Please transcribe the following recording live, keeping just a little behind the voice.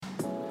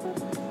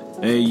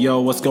Hey, yo,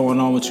 what's going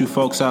on with you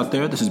folks out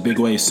there? This is Big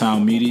Wave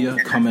Sound Media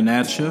coming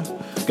at you.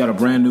 Got a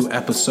brand new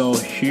episode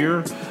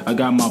here. I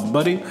got my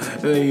buddy,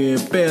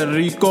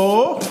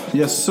 Perico.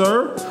 Yes,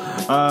 sir.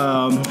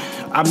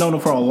 I've known him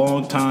for a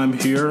long time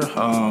here,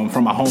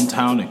 from my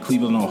hometown in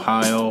Cleveland,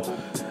 Ohio.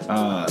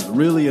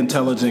 Really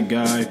intelligent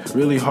guy,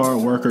 really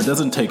hard worker,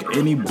 doesn't take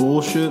any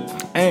bullshit,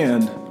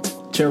 and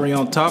cherry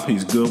on top,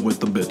 he's good with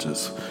the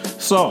bitches.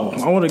 So,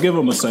 I want to give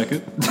him a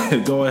second.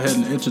 Go ahead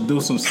and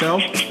introduce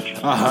himself.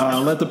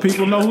 Let the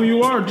people know who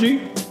you are, G.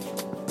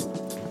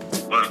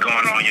 What's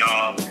going on,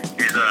 y'all?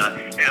 It's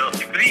El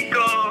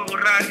Perico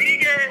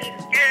Rodriguez.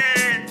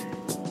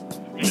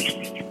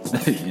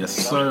 Yes,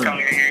 sir. Come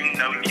here,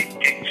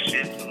 kick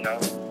shit,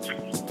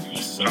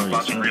 Talk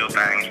about some real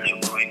things real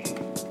quick.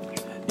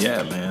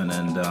 Yeah, man,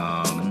 and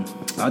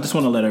I just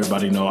want to let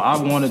everybody know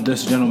I wanted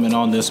this gentleman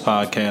on this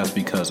podcast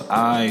because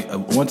I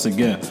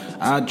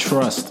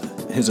trust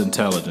his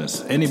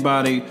intelligence.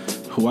 Anybody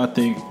who I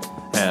think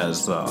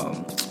has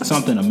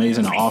something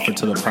amazing to offer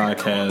to the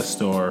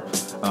podcast, or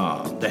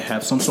they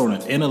have some sort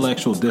of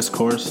intellectual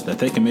discourse that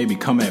they can maybe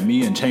come at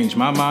me and change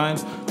my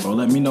mind, or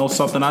let me know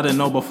something I didn't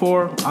know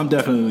before, I'm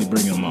definitely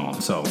bringing them on.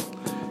 So,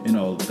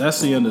 that's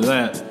the end of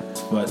that.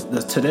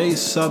 But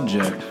today's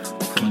subject,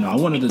 I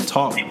wanted to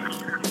talk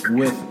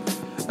with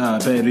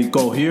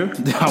Perico here.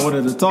 I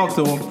wanted to talk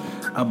to him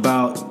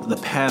about the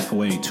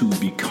pathway to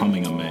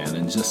becoming a man,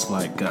 and just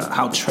like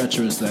how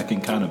treacherous that can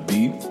kind of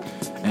be,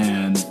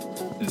 and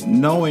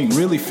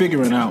really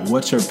figuring out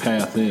what your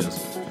path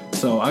is.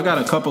 So I got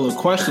a couple of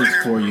questions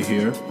for you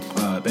here,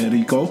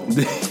 Perico,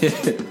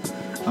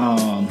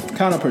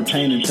 kind of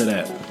pertaining to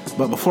that.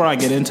 But before I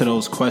get into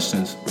those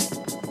questions,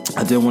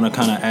 I did want to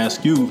kind of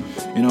ask you,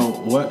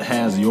 what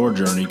has your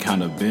journey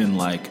kind of been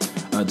like,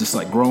 just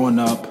like growing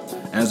up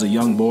as a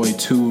young boy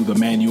to the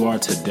man you are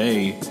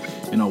today?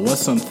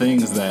 What's some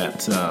things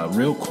that,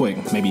 real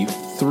quick, maybe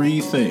 3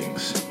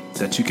 things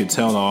that you could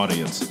tell the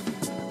audience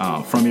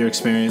from your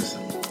experience?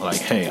 Like,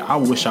 hey, I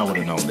wish I would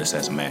have known this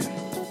as a man.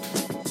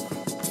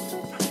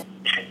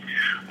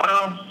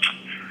 Well,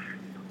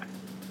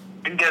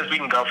 I guess we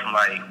can go from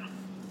like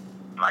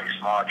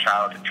small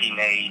child to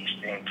teenage,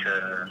 then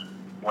to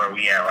where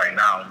we at right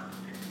now.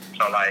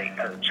 So like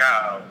as a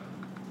child,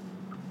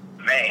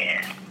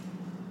 man,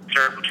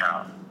 terrible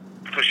child,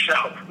 for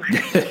sure.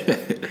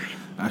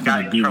 I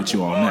can agree with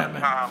you on that,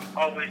 man.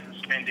 Always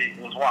suspended,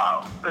 was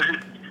wild.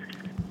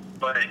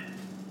 But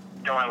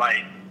during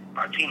like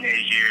our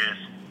teenage years,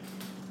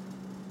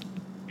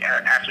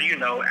 after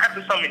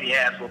so many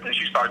ass whoopings,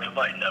 you start to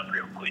button up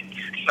real quick.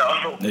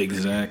 So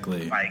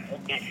exactly.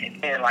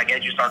 And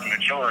as you start to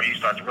mature, you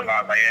start to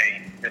realize, like,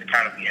 hey, this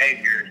kind of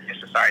behavior in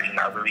society is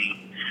not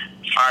really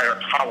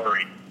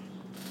tolerant.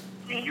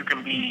 I mean, you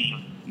can be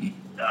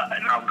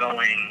an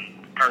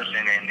outgoing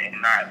person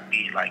and not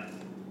be like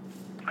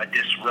a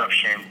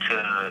disruption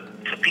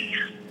to peace,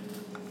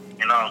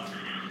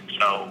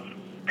 So,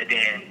 and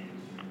then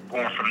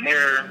going from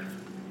there,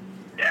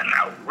 and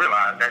I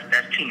realized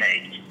that's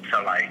teenage.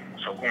 So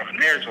going from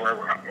there to where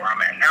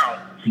I'm at now,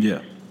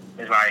 yeah,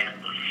 it's like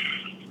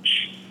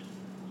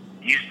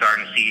you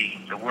starting to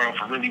see the world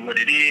for really what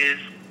it is,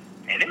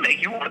 and it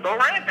make you want to go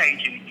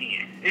rampaging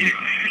again.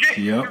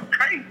 Yep.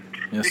 Crazy.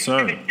 Yes,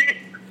 sir.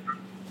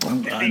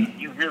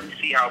 You really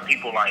see how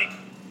people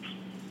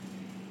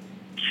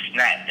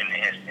snap in an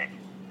instant.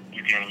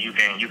 You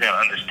can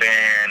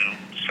understand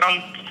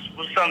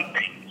some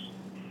things,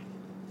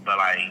 but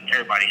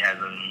everybody has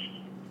a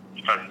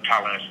certain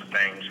tolerance to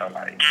things. So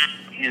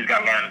you just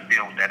gotta learn to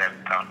deal with that as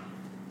it comes.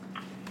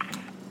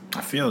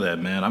 I feel that,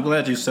 man. I'm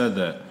glad you said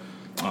that.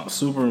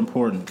 Super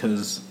important,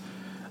 because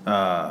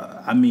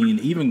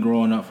even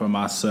growing up for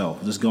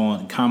myself, just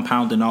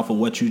compounding off of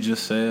what you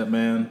just said,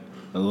 man,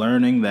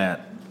 learning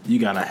that you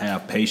gotta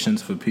have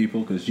patience for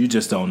people, because you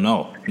just don't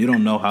know. You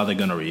don't know how they're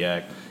gonna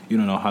react. You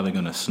don't know how they're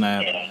gonna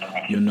snap.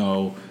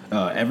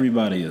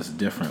 Everybody is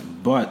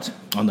different. But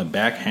on the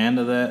backhand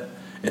of that,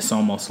 it's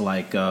almost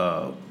like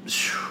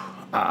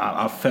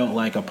I felt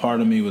like a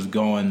part of me was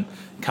going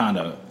kind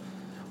of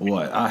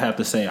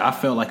I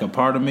felt like a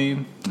part of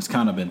me has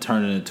kind of been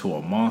turning into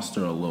a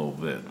monster a little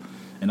bit.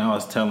 And I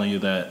was telling you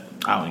that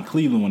out in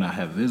Cleveland when I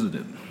had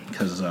visited,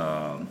 because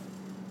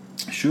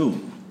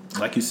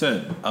like you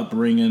said,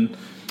 upbringing,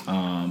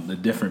 the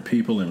different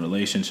people and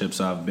relationships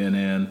I've been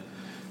in.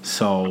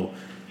 So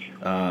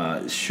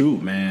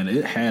man,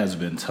 it has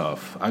been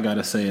tough. I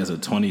gotta say, as a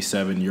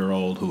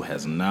 27-year-old who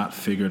has not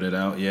figured it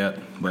out yet,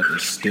 but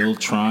is still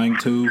trying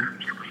to,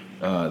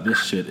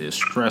 this shit is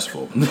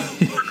stressful.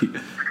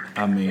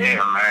 Yeah, man,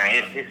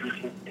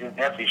 it's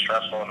definitely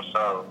stressful on the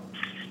soul,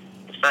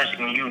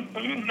 especially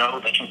when you know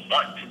that you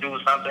want to do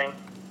something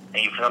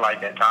and you feel like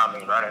that time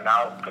is running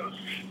out, because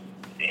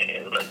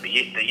the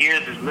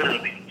years is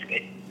literally.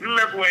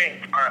 Remember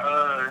when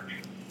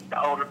the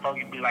older folk,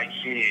 you'd be like,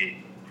 shit,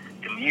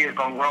 the years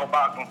gonna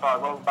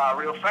start rolling by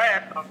real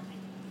fast. Huh?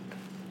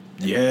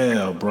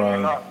 Yeah,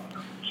 bro.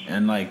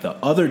 And the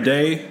other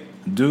day,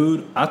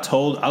 dude,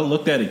 I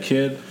looked at a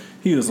kid.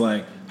 He was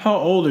like, "How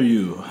old are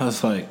you?" I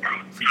was like,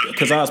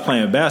 because I was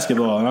playing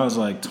basketball and I was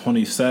like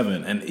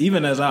 27, and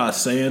even as I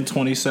was saying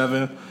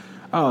 27,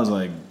 I was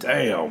like,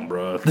 damn,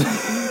 bro.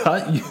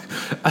 I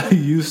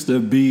used to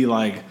be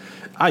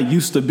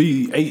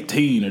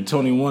 18 or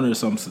 21 or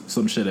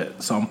some shit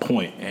at some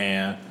point,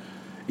 and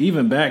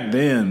even back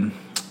then,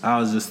 I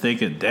was just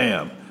thinking,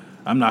 damn,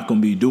 I'm not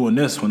gonna be doing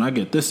this when I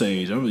get this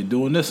age. I'm gonna be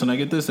doing this when I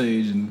get this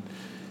age, and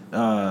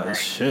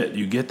shit,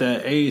 you get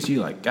that age, you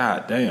like,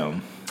 god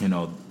damn, you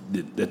know,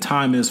 the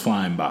time is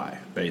flying by,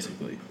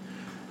 basically.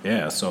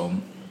 Yeah, so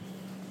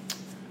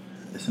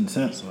it's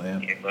intense,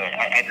 man. Yeah, but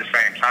at the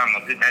same time,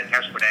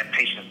 that's where that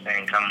patience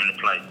thing comes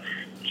into play.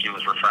 She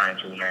was referring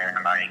to,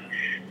 man. Like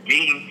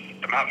me,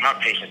 my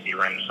patience be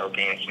running so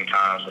thin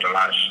sometimes with a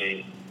lot of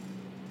shit.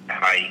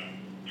 Like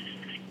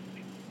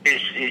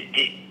it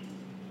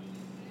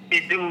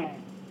do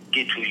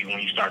get to you when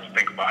you start to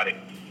think about it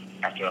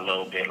after a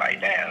little bit.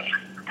 Like, damn,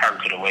 probably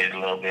could have waited a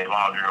little bit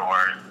longer,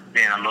 or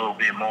been a little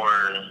bit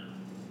more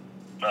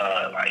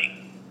like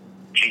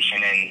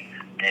patient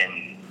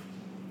and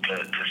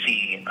to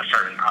see a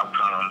certain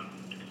outcome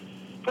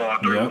fall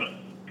through,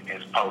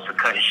 as opposed to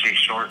cutting shit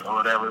short or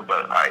whatever.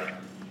 But like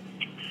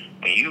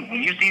when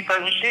you see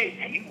certain shit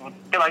and you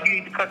feel like you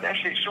need to cut that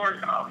shit short,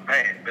 oh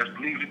man, best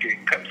believe you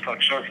get cut the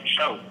fuck short for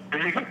sure.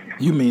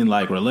 You mean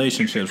like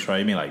relationships, right?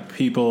 You mean like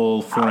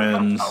people,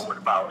 friends? What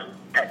about it?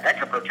 That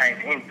could pertain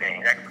to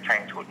anything. That could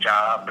pertain to a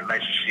job,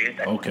 relationship.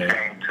 That could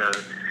pertain to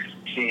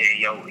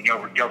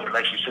your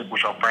relationship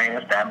with your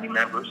friends, family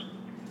members.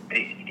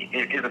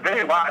 It's a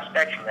very wide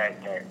spectrum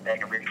that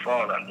can really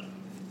fall under,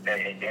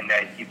 and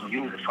that you can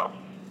use it for.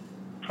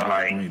 So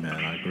I agree, man.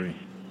 I agree.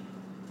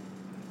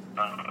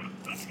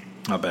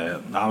 Not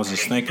bad. I was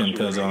just thinking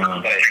because,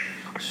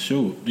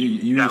 shoot,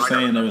 you were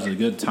saying there was a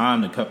good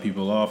time to cut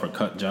people off or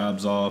cut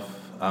jobs off,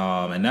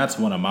 and that's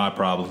one of my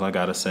problems. I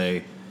gotta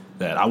say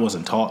that I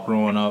wasn't taught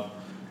growing up.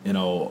 You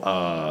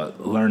know,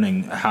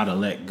 learning how to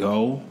let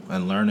go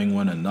and learning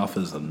when enough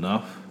is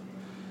enough.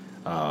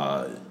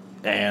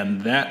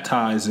 And that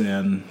ties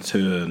in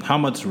to how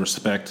much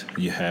respect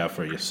you have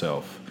for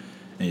yourself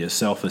and your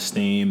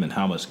self-esteem and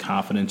how much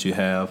confidence you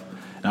have.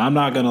 And I'm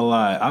not going to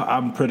lie,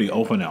 I'm pretty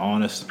open and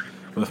honest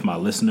with my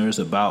listeners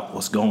about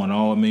what's going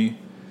on with me.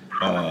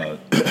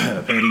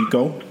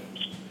 Federico.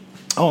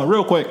 Oh, and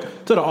real quick,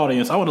 to the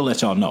audience, I want to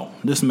let y'all know,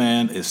 this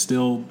man is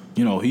still,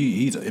 you know,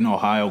 he's in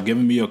Ohio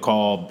giving me a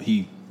call.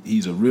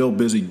 He's a real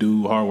busy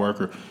dude, hard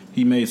worker.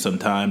 He made some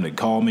time to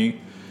call me,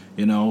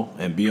 you know,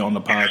 and be on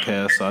the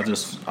podcast. So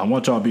I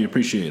want y'all to be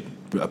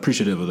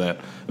appreciative of that.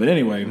 But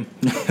anyway,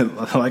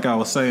 like I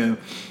was saying,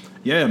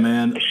 yeah,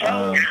 man,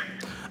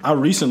 I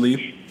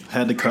recently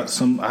had to cut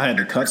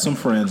some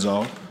friends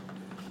off.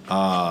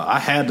 I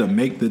had to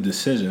make the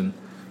decision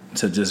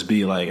to just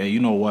be like, hey,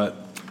 you know what?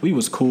 We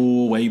was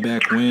cool way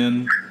back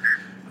when,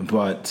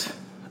 but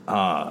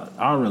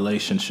our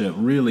relationship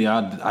really,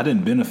 I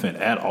didn't benefit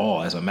at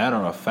all. As a matter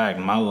of fact,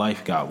 my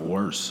life got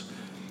worse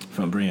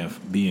from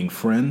being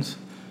friends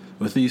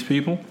with these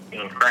people.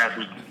 Being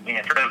friends,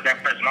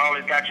 that person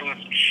always got you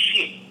in some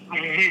shit.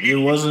 It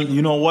wasn't,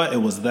 you know what?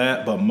 It was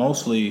that, but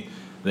mostly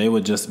they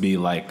would just be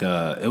like,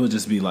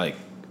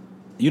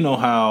 you know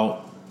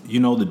how, you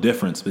know the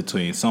difference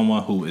between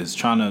someone who is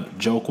trying to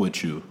joke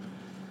with you,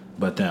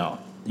 but now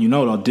you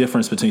know the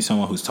difference between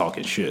someone who's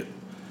talking shit.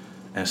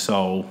 And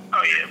so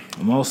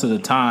most of the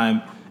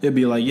time it'd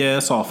be like, yeah,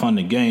 it's all fun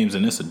and games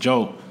and it's a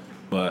joke,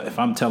 but if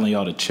I'm telling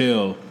y'all to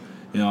chill,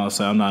 you know what I'm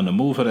saying, I'm not in the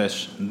mood for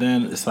that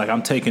then it's like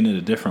I'm taking it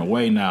a different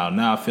way now.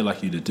 Now I feel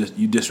like you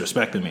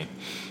disrespected me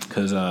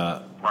because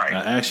I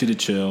asked you to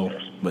chill,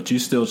 but you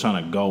still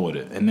trying to go with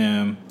it. And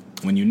then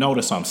when you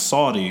notice I'm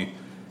salty,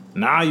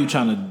 now you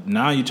trying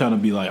to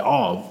be like,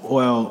 oh,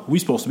 well, we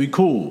supposed to be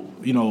cool.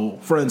 You know,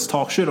 friends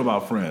talk shit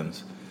about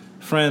friends.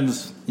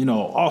 Friends, you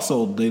know,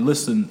 also they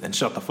listen and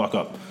shut the fuck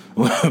up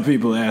when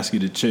people ask you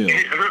to chill.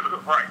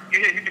 Right.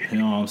 You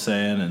know what I'm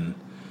saying? And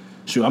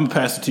shoot, I'm gonna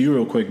pass it to you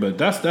real quick, but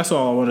that's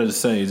all I wanted to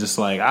say. Just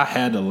like I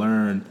had to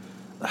learn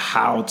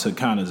how to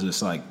kind of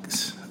just like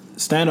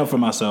stand up for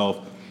myself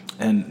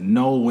and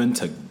know when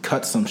to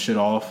cut some shit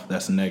off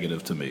that's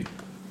negative to me.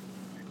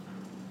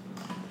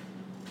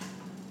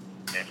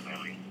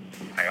 Definitely.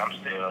 Hey, I'm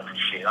still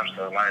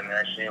learning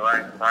that shit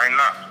right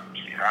now.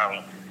 Shit,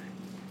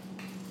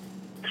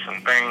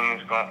 some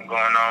things going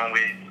on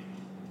with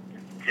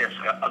just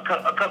a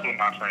couple of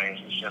my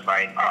friends. It's just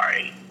like, all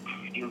right,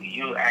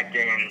 you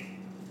acting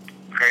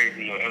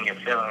crazy in your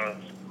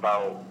feelings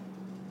about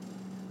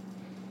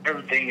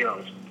everything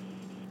else,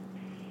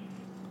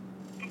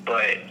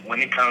 but when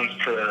it comes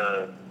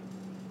to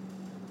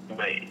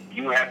what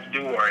you have to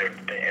do, or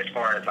as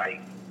far as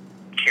like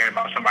caring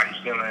about somebody's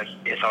feelings,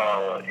 it's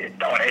all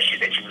that shit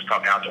that you was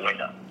talking out the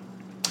window.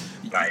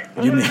 Like,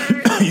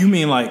 you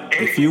mean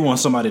like if you want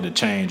somebody to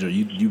change, or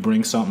you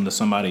bring something to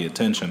somebody's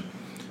attention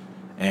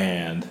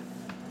and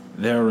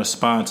their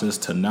response is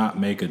to not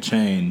make a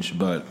change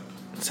but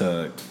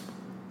to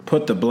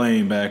put the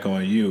blame back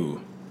on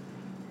you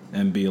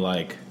and be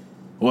like,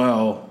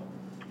 well,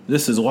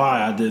 this is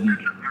why I didn't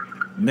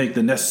make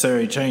the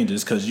necessary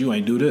changes because you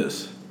ain't do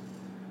this.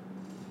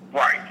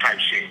 Right.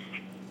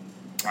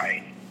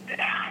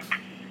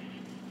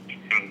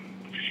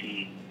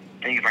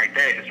 like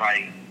that is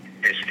like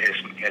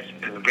it's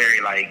a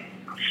very like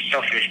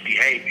selfish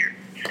behavior,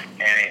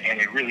 and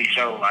it really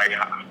shows like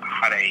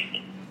how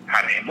they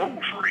move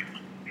for it.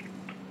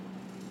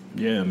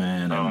 Yeah,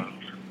 man.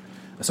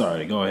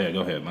 Sorry, go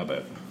ahead. My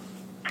bad.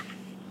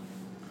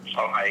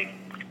 So like,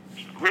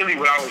 really,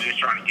 what I was just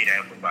trying to get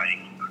at was like,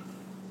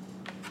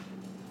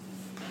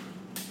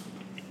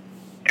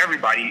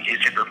 everybody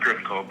is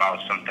hypocritical about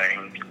some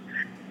things.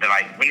 That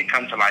like when it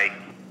comes to like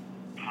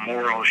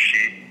moral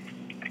shit,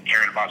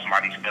 caring about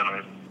somebody's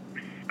feelings,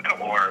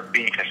 or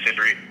being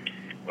considerate,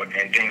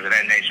 and things of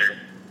that nature,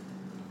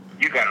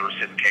 you gotta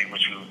reciprocate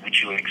what you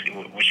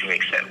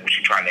accept, what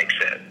you trying to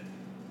accept,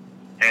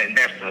 and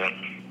that's the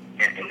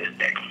in this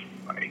day.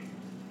 Like,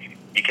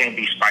 you can't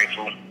be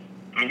spiteful.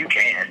 I mean, you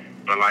can,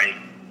 but like,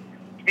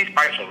 be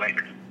spiteful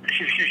later.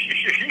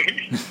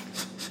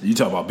 You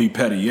talk about be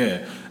petty,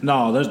 yeah.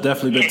 No, there's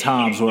definitely been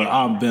times where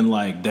I've been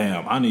like,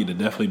 damn, I need to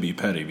definitely be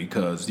petty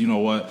because you know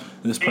what?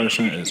 This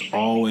person is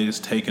always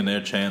taking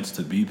their chance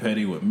to be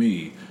petty with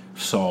me.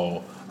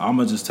 So I'm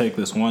going to just take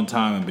this one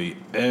time and be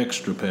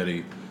extra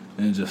petty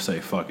and just say,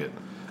 fuck it.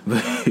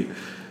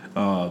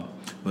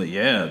 But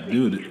yeah,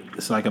 dude,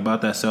 it's like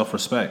about that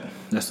self-respect.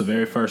 That's the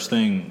very first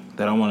thing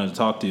that I wanted to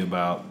talk to you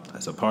about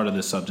as a part of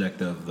this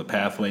subject of the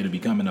pathway to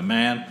becoming a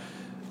man.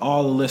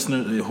 All the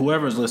listeners,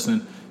 whoever's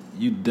listening,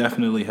 you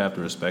definitely have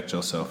to respect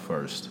yourself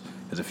first.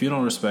 Because if you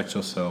don't respect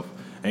yourself,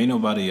 ain't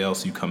nobody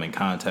else you come in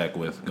contact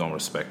with gonna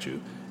respect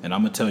you. And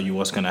I'm gonna tell you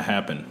what's gonna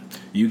happen.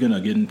 You're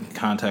gonna get in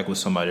contact with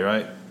somebody,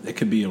 right? It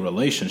could be a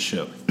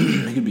relationship.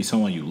 It could be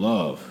someone you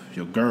love,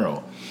 your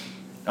girl.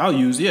 I'll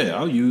use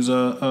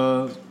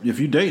if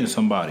you're dating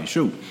somebody,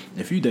 shoot.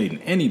 If you're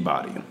dating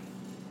anybody,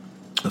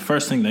 the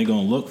first thing they're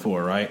gonna look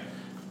for, right,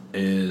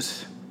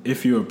 is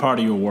if you're a part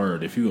of your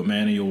word, if you're a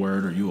man of your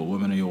word or you a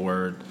woman of your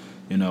word,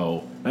 you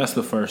know, that's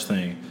the first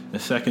thing. The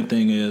second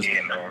thing is,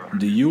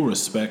 do you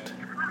respect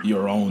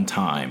your own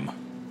time?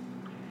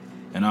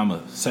 And I'm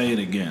going to say it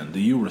again. Do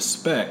you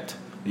respect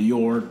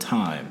your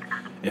time?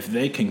 If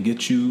they can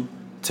get you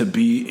to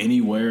be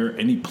anywhere,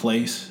 any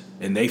place,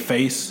 in they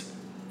face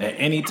at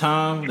any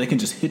time, they can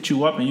just hit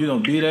you up and you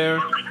don't be there.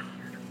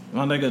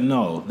 Well, nigga,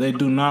 no, they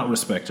do not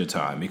respect your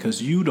time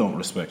because you don't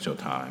respect your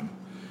time.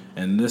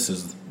 And this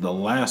is the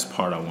last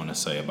part I want to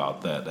say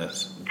about that.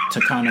 That's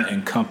to kind of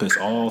encompass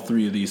all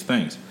three of these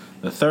things.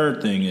 The third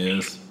thing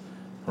is,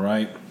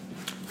 right,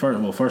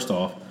 first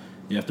off,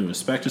 you have to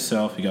respect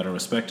yourself. You got to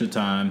respect your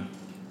time.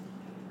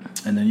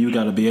 And then you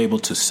got to be able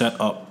to set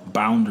up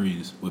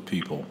boundaries with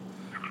people,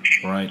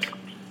 right?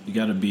 You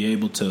got to be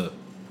able to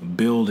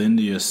build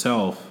into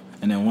yourself.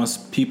 And then once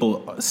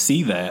people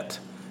see that,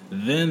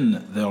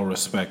 then they'll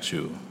respect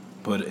you.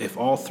 But if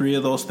all three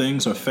of those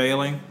things are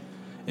failing,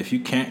 if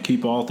you can't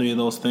keep all three of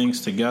those things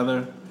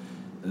together,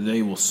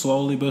 they will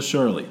slowly but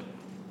surely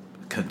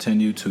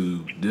continue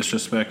to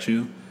disrespect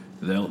you.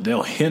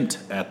 They'll hint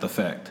at the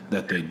fact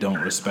that they don't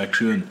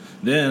respect you, and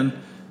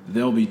then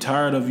they'll be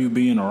tired of you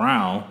being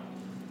around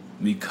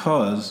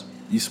because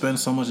you spend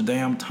so much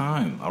damn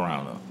time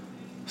around them.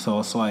 So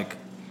it's like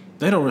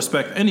they don't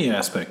respect any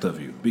aspect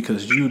of you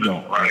because you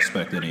don't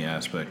respect any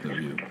aspect of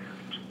you.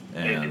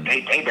 And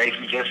they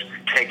basically just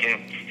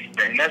taking,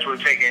 and that's what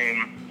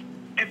taking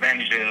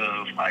advantage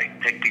of,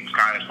 like, take people's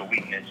kindness for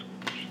weakness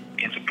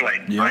into play,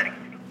 right?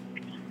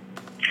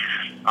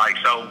 Like,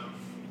 so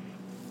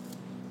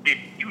if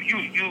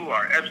you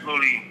are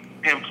absolutely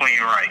pinpoint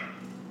right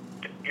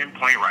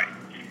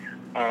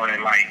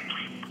on, like,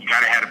 you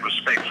gotta have the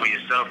respect for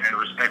yourself and the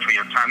respect for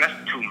your time. That's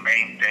the two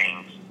main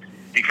things,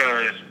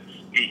 because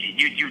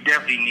you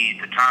definitely need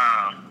the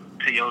time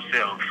to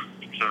yourself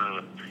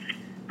to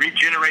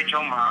regenerate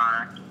your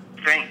mind,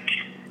 think,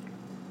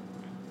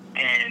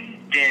 and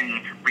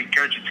then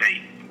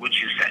regurgitate what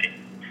you say,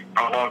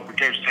 or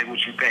regurgitate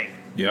what you think.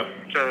 Yep.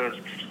 Because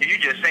if you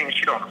just saying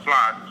shit on the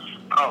fly,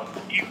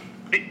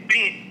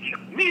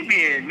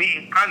 being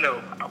me, I know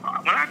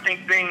when I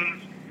think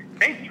things,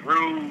 they be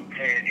rude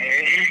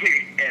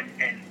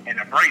and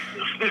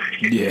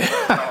abrasive. Yeah.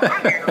 So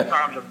I need some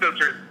time to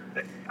filter.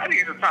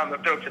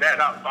 That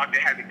out so I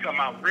can have it come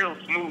out real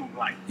smooth,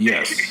 like.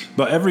 Yes,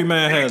 but every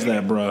man has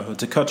that, bro.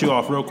 To cut you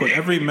off real quick,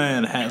 every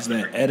man has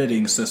that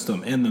editing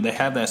system in them. They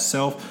have that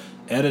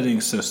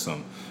self-editing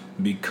system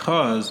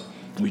because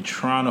we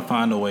trying to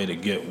find a way to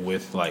get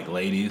with, like,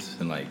 ladies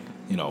and, like,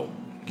 you know,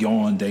 go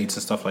on dates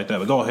and stuff like that.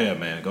 But go ahead,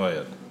 man. Go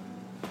ahead.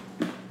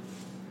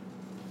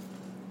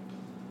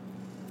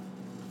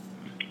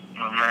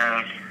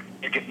 Man,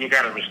 you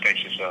gotta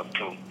respect yourself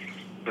too.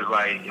 Cause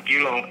like if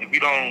you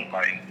don't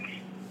like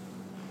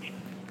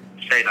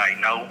say like,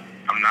 no,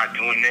 I'm not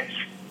doing this,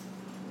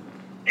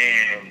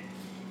 and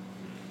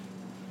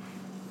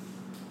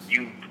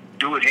you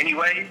do it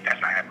anyway,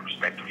 that's not having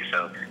respect for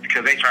yourself.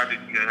 Because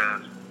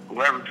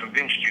whoever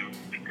convinced you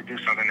to do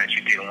something that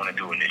you didn't want to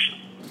do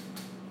initially.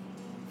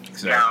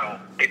 Exactly.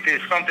 Now, if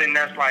it's something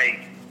that's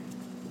like,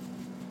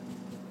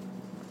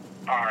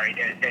 all right,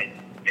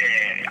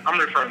 I'm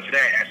referring to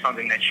that as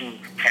something that you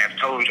have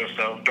told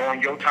yourself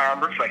during your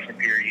time reflection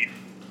period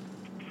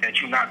that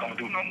you're not gonna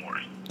do no more.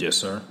 Yes,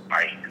 sir.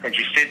 Like, because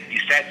you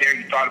sat there,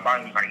 you thought about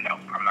it, and you're like, no,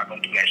 I'm not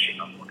gonna do that shit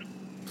no more.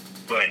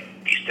 But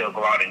you still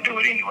go out and do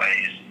it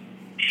anyways.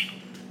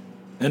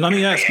 And let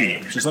me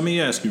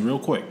ask you real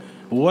quick.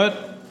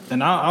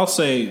 And I'll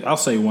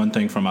say one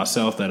thing for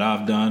myself that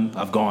I've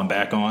gone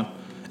back on,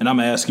 and I'm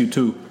gonna ask you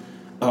too.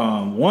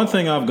 One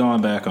thing I've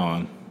gone back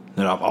on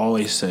that I've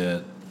always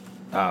said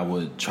I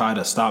would try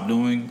to stop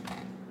doing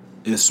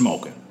is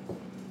smoking.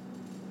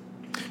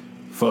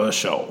 For a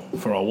show.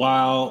 For a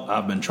while,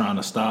 I've been trying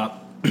to stop.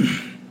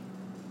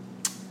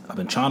 I've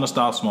been trying to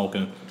stop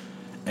smoking,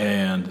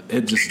 and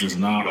it just does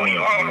not work.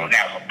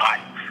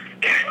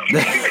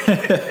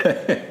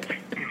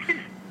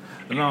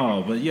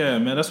 No, but yeah,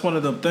 man, that's one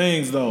of them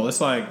things, though.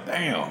 It's like,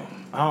 damn,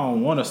 I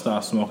don't want to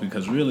stop smoking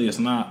because really it's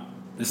not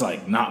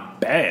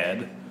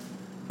bad.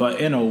 But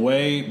in a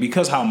way,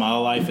 because how my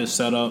life is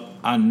set up,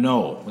 I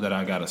know that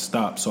I got to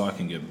stop so I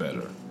can get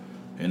better.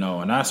 And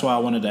that's why I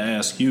wanted to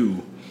ask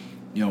you,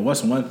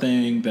 what's one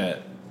thing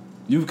that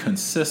you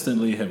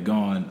consistently have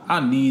gone, I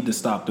need to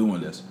stop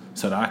doing this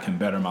so that I can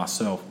better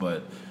myself,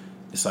 but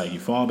it's like you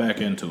fall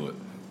back into it.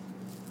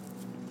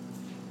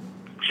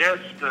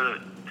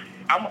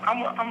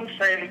 I'm gonna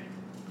say,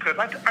 because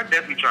I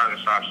definitely tried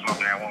to stop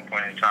smoking at one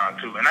point in time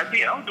too, and I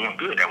did. I was doing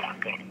good at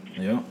one point.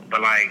 Yeah.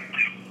 But like,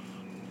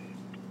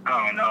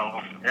 I don't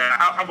know. Yeah,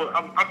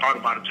 I thought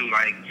about it too.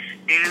 Like,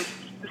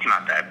 it's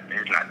not that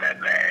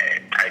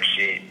bad type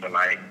shit. But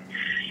like,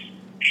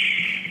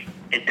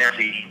 it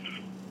definitely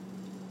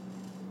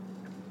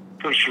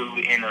puts you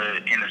in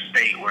a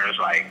state where it's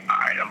like, all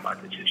right, I'm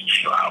about to just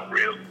chill out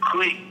real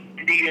quick.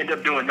 And then you end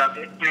up doing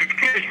nothing.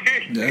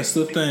 That's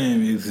the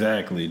thing,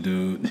 exactly,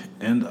 dude.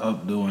 End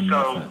up doing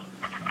nothing.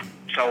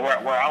 So where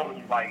I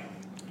was like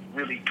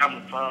really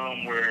coming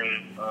from, where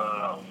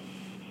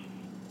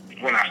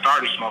when I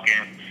started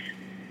smoking,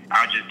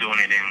 I was just doing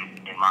it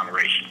in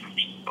moderation.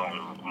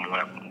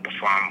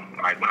 Before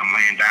when I'm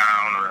laying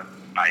down or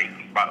like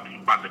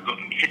about to go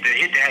hit the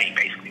hay,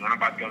 basically when I'm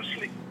about to go to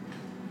sleep.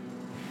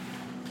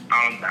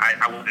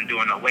 I wasn't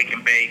doing no wake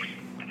and bakes,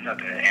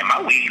 nothing, and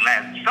my weed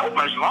lasted so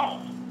much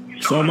longer.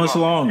 So much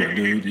longer,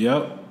 dude.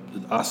 Yep,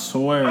 I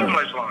swear. So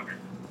much longer.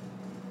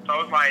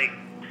 So it's like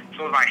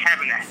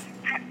having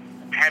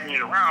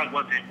it around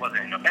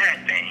wasn't a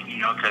bad thing,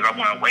 because I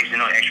wasn't wasting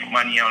no extra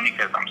money on it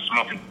because I'm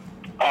smoking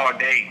all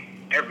day,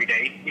 every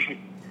day.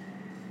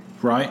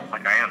 Right.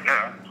 Like I am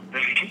now.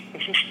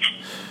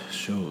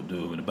 Sure,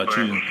 dude. But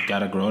you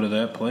gotta grow to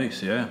that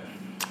place, yeah.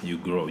 You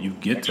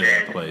get to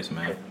that place,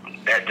 man.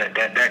 That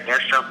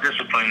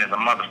self-discipline is a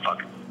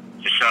motherfucker,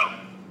 for sure.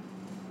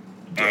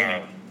 Yeah.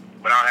 And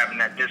without having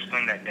that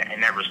discipline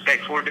and that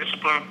respect for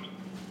discipline,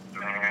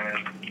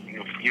 man,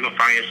 you can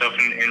find yourself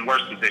in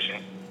worse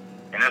position,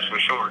 and that's for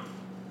sure.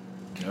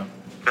 Yeah.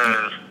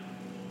 Because,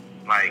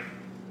 like,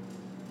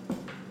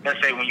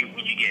 let's say when you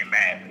get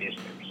mad, for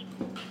instance,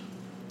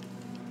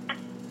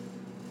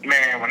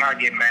 man, when I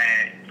get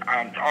mad,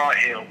 I'm all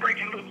hell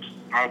breaking loose.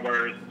 My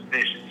words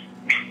vicious.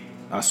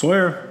 I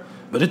swear.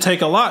 But it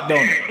take a lot,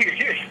 don't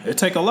it? It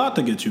take a lot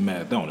to get you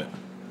mad, don't it?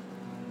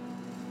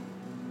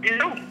 You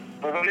know,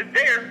 but when it's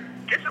there,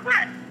 it's a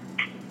wrap.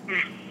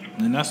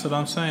 And that's what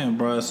I'm saying,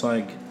 bro. It's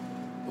like,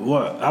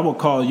 what I would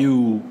call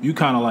you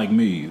kind of like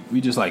me.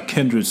 We just like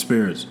kindred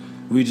spirits.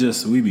 We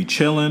be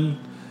chilling,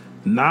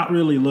 not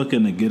really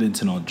looking to get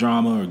into no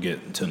drama or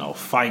get into no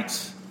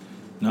fights,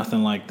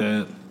 nothing like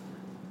that.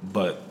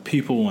 But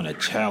people want to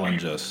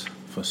challenge us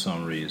for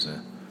some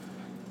reason,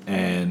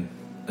 and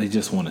they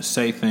just want to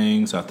say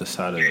things out the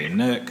side of their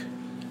neck.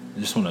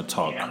 They just want to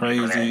talk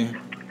crazy.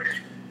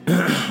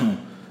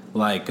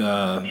 Like,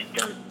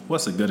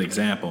 what's a good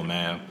example,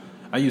 man?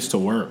 I used to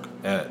work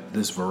at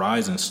this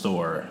Verizon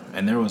store,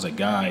 and there was a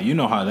guy. You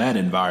know how that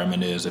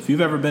environment is. If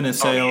you've ever been in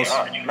sales,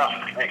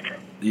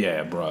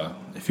 yeah, bruh.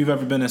 If you've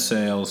ever been in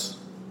sales,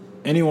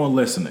 anyone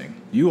listening,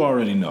 you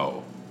already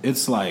know.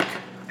 It's like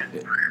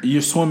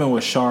you're swimming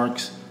with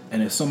sharks,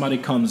 and if somebody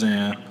comes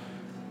in,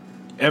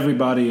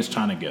 everybody is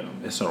trying to get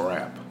them. It's a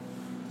wrap.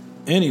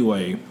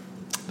 Anyway,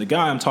 the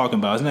guy I'm talking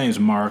about, his name's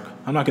Mark.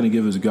 I'm not going to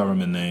give his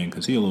government name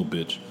because he a little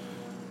bitch.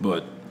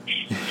 But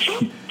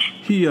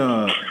we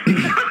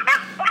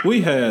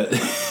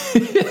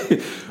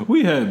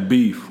had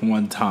beef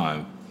one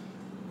time,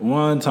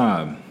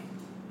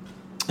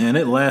 and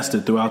it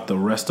lasted throughout the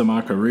rest of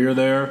my career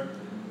there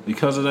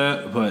because of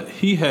that. But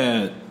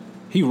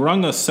he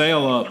rung a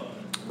sale up,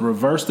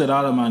 reversed it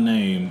out of my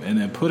name, and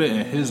then put it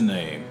in his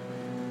name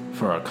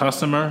for a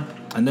customer.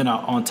 And then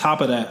on top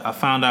of that, I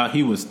found out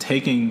he was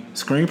taking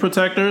screen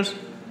protectors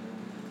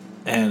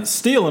and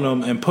stealing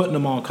them and putting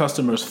them on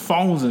customers'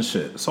 phones and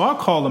shit. So I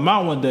called him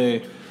out one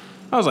day.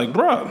 I was like,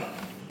 bruh,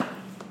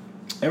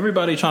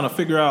 everybody trying to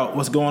figure out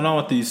what's going on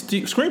with these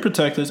screen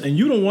protectors, and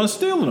you the one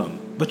stealing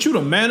them, but you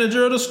the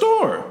manager of the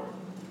store.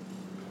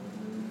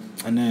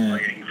 And then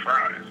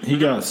he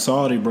got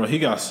salty, bro. He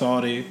got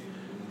salty.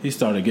 He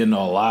started getting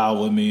all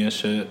loud with me and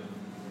shit.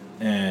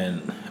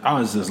 And I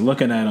was just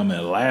looking at him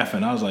and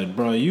laughing. I was like,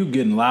 bro, you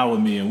getting loud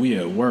with me and we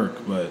at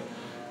work, but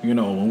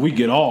when we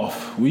get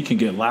off, we can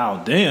get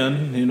loud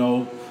then,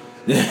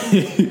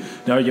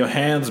 Are your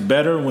hands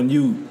better when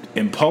you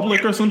in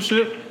public or some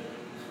shit?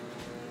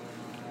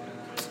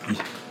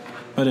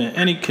 But in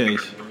any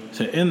case,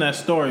 to end that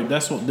story,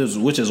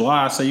 which is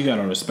why I say you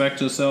gotta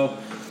respect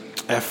yourself.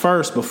 At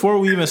first, before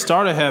we even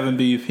started having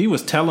beef, he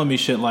was telling me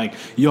shit like,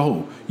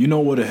 yo, you know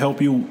what'll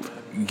help you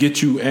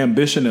get you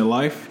ambition in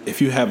life?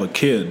 If you have a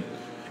kid.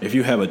 If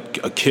you have a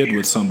kid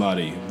with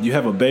somebody, you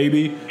have a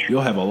baby,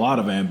 you'll have a lot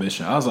of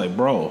ambition. I was like,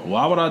 bro,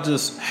 why would I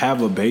just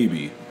have a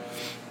baby?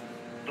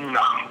 No,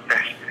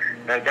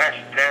 that's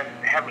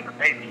having a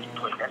baby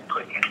that's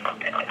putting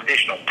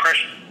additional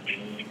pressure.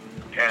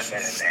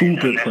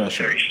 Stupid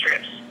pressure.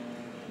 Stress.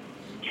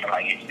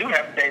 Like, if you do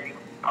have a baby,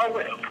 oh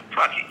well,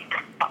 fuck it.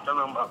 Pop the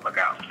little motherfucker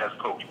out. That's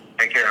cool.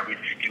 Take care of it.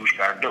 Do what you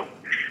gotta do.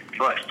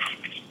 But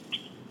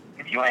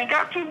if you ain't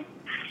got to,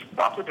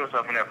 why put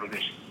yourself in that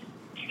position?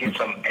 Get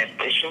some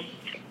ambition?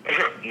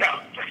 No.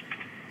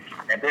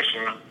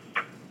 Ambition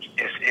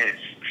is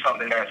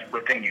something that's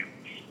within you.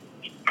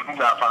 You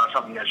gotta find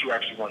something that you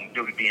actually want to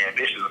do to be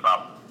ambitious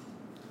about.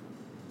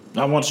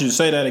 I want you to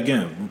say that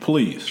again,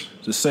 please.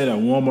 Just say that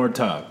one more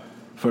time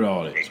for the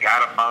audience. You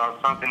gotta find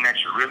something that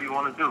you really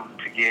want to do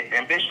to get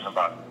ambition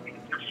about.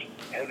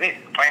 That's it.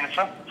 Plain and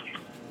simple.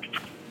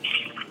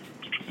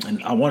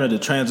 And I wanted to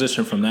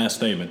transition from that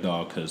statement,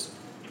 dog, because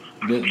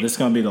this is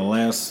gonna be the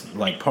last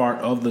part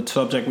of the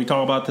subject we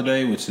talk about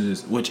today, which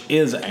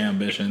is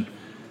ambition.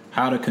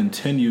 How to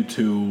continue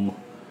to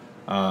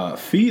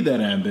feed that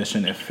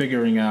ambition and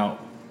figuring out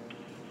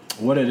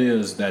what it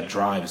is that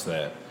drives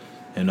that.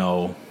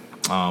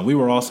 We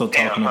were also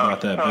talking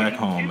about that back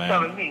home,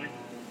 man.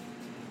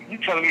 You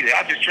telling me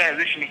that I just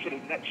transitioned into the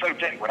next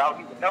subject without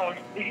even knowing?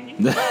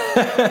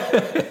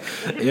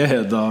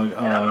 Yeah, dog.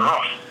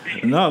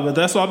 No, but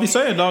that's what I be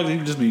saying, dog.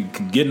 You just be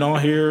getting on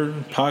here,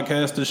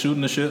 podcasting,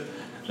 shooting the shit.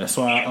 That's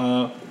why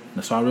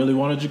I really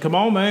wanted you to come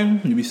on,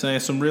 man. You be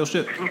saying some real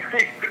shit.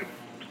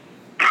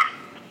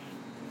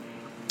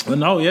 But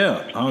no,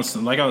 yeah.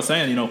 Like I was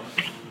saying,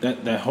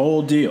 that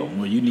whole deal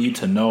where you need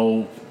to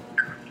know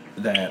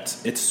that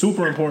it's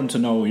super important to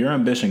know your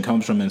ambition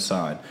comes from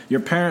inside.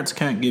 Your parents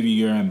can't give you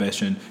your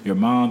ambition. Your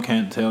mom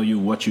can't tell you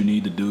what you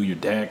need to do. Your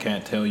dad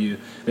can't tell you.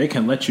 They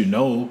can let you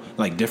know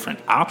different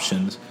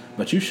options,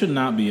 but you should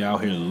not be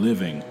out here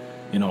living,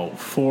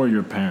 for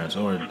your parents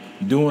or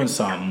doing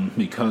something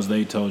because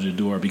they told you to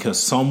do it or because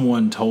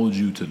someone told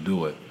you to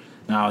do it.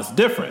 Now it's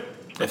different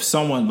if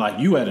someone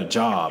you at a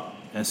job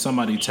and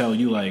somebody tell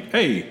you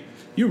hey,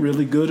 you're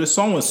really good at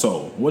so and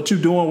so. What you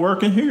doing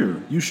working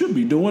here? You should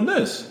be doing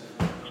this.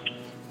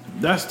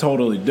 That's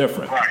totally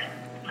different. Right.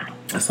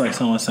 That's like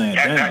someone saying,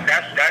 damn.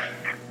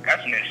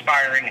 That's an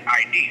inspiring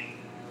idea.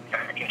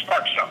 That can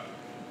start something.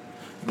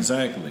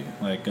 Exactly.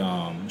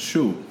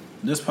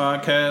 This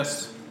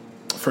podcast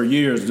for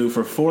years, dude,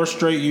 for 4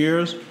 straight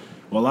years,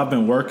 while I've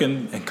been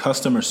working in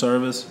customer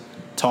service,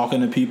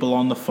 talking to people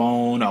on the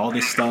phone, all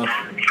this stuff,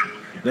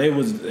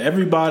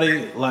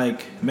 everybody,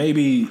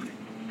 maybe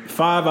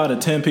 5 out of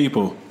 10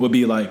 people would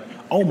be like,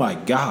 oh my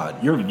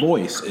God, your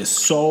voice is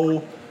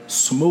so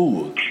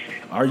smooth.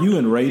 Are you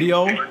in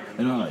radio?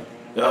 And I'm like,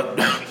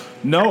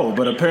 no,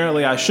 but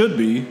apparently I should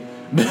be.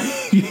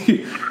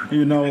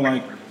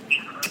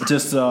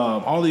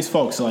 All these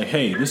folks are like,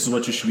 hey, this is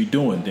what you should be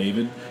doing,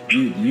 David.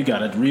 You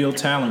got a real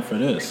talent for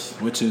this,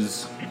 which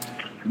is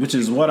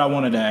what I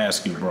wanted to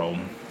ask you, bro.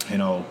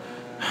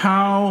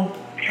 How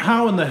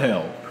in the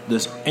hell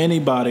does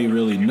anybody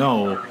really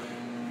know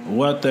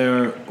what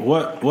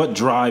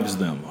drives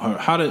them? Or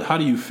how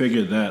do you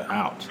figure that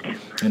out?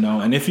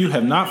 And if you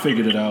have not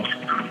figured it out,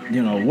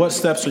 what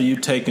steps are you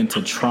taking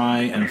to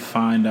try and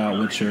find out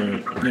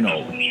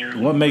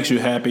what makes you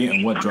happy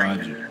and what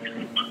drives you?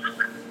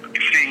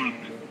 See,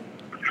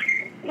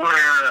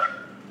 where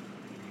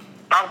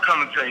I'm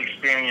coming to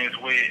experience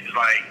with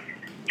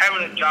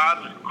having a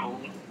job is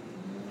cool.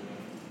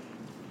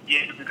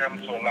 Yeah, you come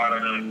to a lot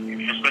of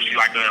especially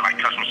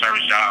customer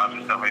service jobs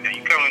and stuff like that.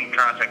 You come in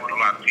contact with a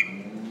lot of people.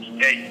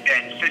 That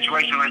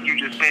situation like you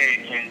just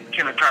said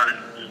can occur.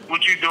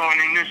 What you doing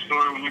in this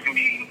store when you can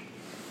be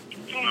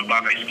doing a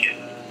Bobby's kid?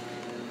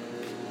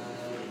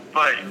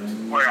 But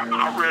where I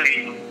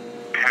really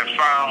have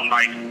found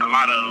a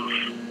lot of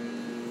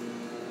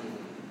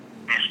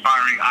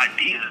inspiring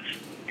ideas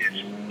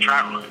is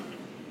traveling.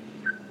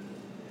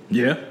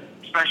 Yeah.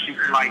 Especially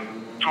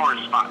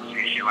tourist spots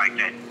and shit like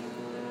that.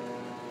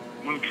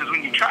 Because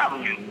when you travel,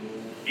 you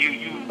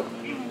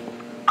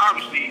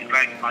obviously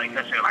like I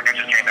said, I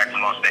just came back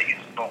from Las Vegas.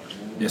 Boom.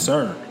 Yes,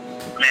 sir.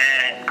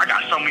 Man, I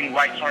got so many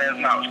white friends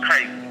now. It's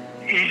crazy.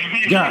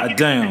 God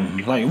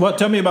damn! What?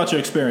 Tell me about your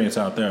experience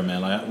out there,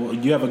 man.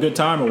 You have a good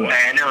time or what?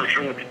 Man, it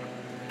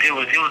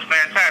was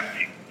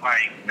fantastic.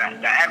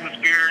 The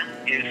atmosphere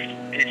is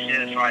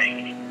just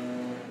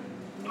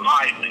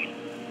lively.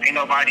 Ain't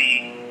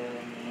nobody.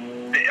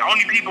 The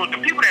people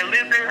that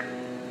live there,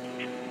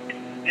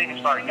 didn't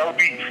start no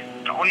beef.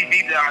 The only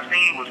beef that I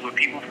seen was with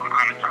people from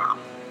out of town.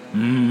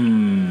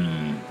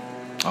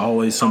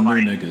 Always some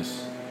new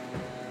niggas.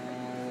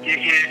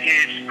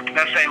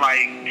 let's say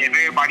like if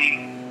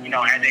everybody,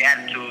 had their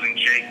attitudes in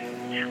check,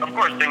 of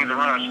course things are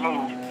running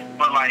smooth.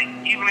 But like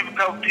even if a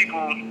couple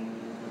people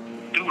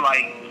do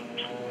like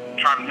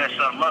try to mess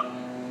something up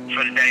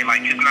for the day,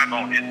 like it's not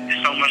going.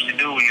 There's so much to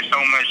do and there's so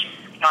much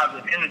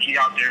positive energy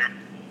out there.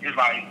 It's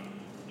like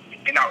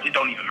it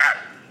don't even matter.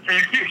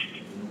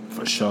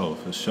 For sure.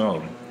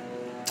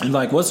 And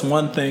like, what's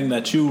one thing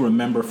that you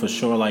remember for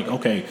sure? Like,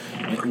 okay,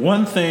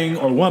 one thing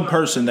or one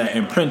person that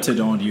imprinted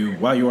on you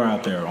while you were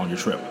out there on your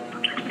trip.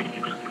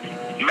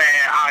 Man,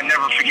 I'll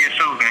never forget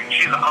Susan.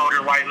 She's an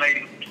older white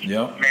lady.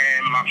 Yep.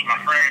 Man, my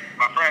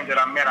friend that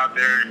I met out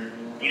there,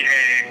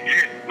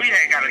 we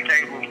had got a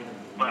table,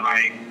 but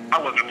like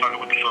I wasn't fucking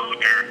with the food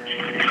there.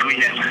 We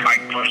had just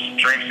like put some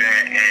drinks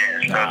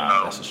and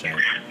stuff. That's a shame.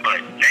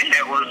 But they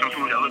had ordered some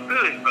food that looked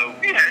good, so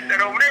we had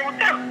that over there with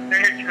them.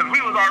 Because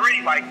we was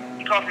already like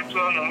talking to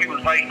them and we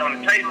was waiting on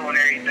the table and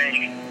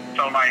everything.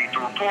 So like the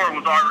rapport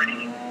was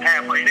already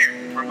halfway there,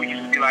 where we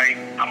used to be like,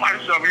 I might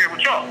as well be here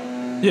with y'all.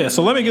 Yeah,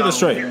 so let me get this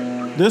straight.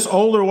 Yeah. This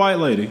older white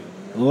lady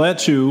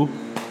let you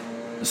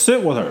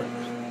sit with her.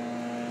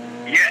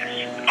 Yes,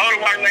 older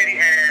white lady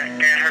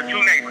and her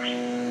two neighbors.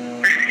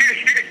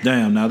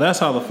 Damn, now that's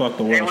how the fuck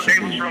the world should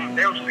be.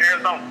 They was from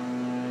Arizona.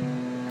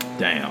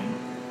 Damn.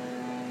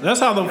 That's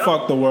how the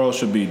fuck the world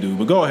should be, dude.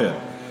 But go ahead.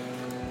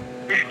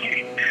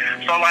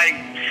 So like,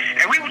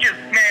 and we were just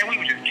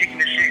kicking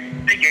this shit.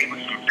 They gave us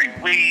some free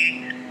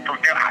weed.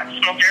 I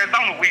smoked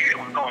Arizona weed. It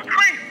was going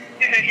crazy.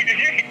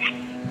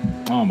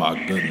 Oh my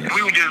goodness.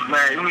 We were just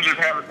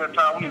having a good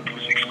time. We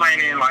was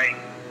explaining like,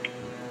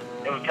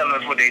 they was telling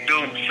us what they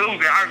do.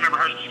 Susan, I remember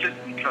her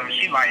specifically because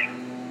she like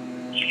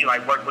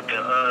worked with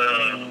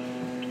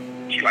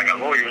she like a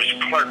lawyer's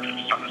clerk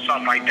or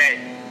something like that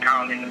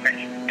down in the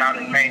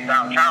main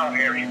downtown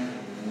area.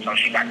 So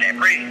she got that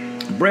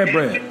bread.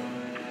 Bread.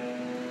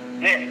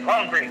 Yeah,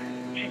 long bread.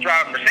 She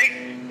driving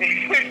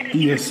Mercedes.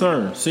 Yes,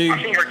 sir. See,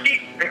 I seen her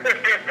keep.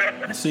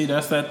 See,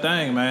 that's that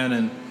thing, man.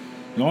 And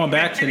going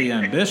back to the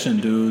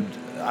ambition, dude,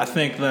 I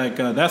think like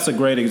that's a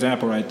great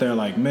example right there.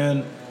 Like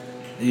men,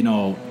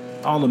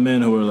 all the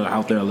men who are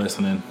out there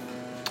listening.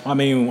 I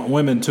mean,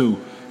 women too,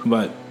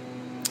 but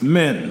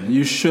men,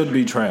 you should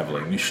be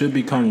traveling. You should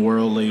become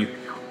worldly.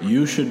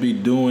 You should be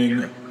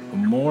doing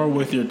more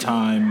with your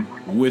time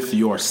with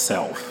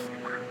yourself,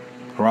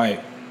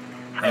 right?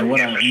 And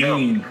what I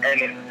mean.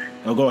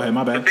 Oh, go ahead.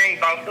 My bad. The thing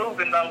about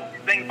Susan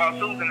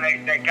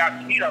that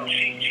got to me though,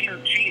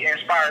 she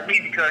inspired me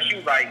because she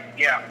was like,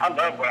 yeah, I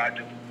love what I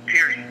do.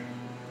 Period.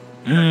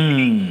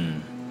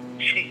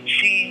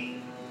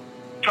 She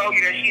told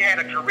me that she had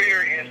a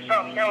career in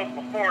something else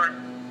before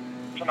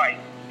for like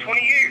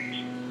 20 years.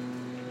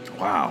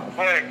 Wow.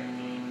 But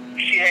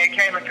she had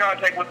came in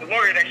contact with the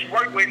lawyer that she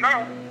worked with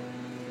now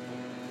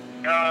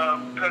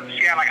because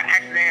she had like an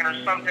accident or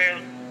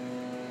something.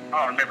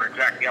 I don't remember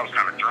exactly. I was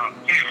kind of drunk.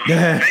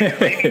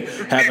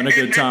 Having a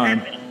good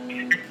time.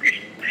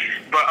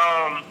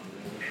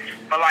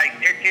 But like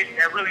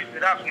it really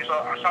stood out to me. So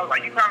I was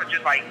like, you kind of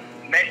just like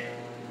met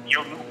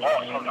your new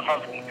boss on the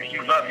hustle, and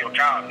you love your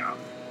job now.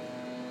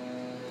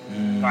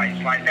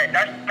 Like that.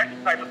 That's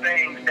the type of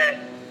things that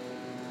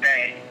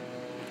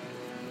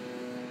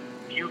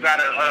you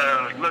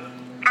gotta look,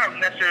 not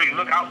necessarily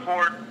look out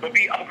for, but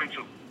be open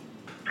to.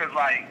 Cause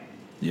like,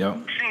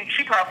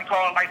 she probably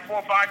called like 4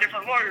 or 5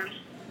 different lawyers,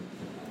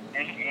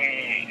 and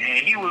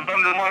he was one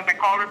of the ones that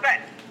called her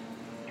back,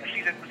 and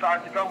she just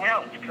decided to go with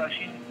him because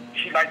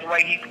she liked the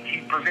way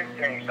he presents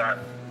things.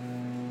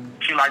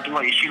 She liked the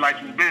way his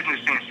business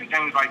sense and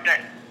things like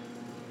that.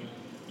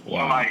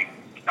 Wow. So like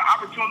the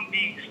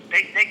opportunities,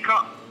 they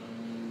come.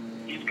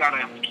 You just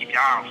gotta keep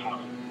your eye on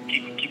them.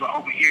 Keep an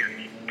open ear.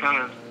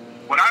 Because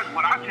what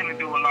I tend to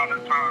do a lot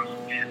of times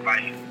is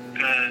like,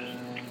 because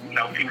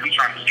people be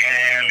trying to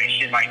scam and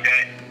shit like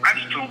that. I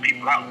just tune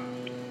people out.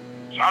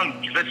 So I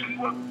don't listen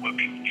to what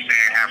people be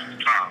saying half the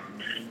time.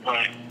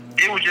 But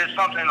it was just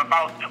something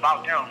about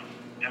them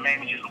that made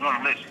me just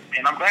want to listen.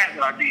 And I'm glad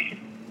that I did.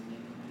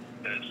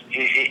 Because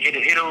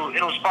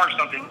it'll spark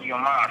something in your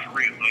mind for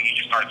real. When you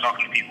just start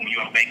talking to people when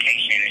you're on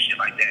vacation and shit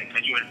like that.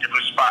 Because you're in a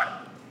different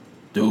spot.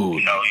 Dude.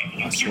 You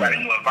got a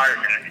new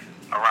environment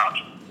around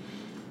you.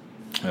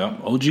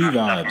 Yep, OG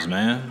vibes,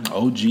 man.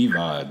 OG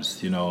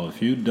vibes.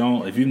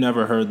 If you've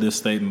never heard this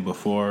statement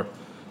before,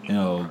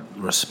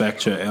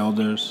 respect your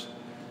elders,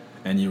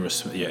 and your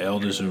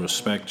elders will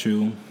respect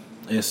you.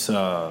 It's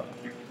that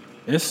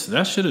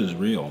shit is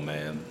real,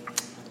 man.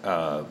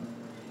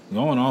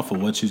 Going off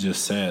of what you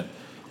just said,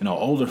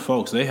 older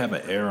folks, they have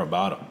an air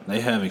about them.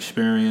 They have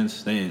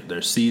experience.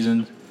 They're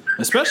seasoned.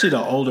 Especially the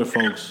older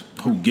folks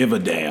who give a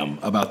damn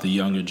about the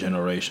younger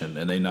generation,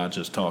 and they not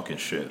just talking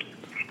shit.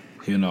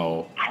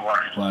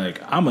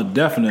 Like I'ma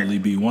definitely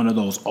be one of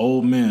those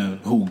old men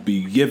who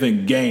be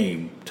giving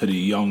game to the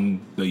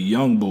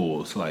young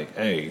bulls. Like,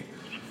 hey,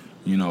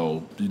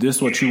 this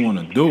is what you want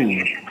to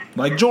do.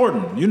 Like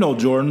Jordan,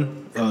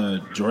 Jordan,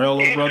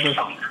 Jarrell, brother.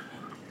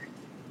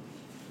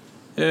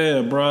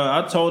 Yeah, bro.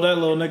 I told that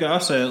little nigga. I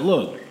said,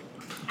 look,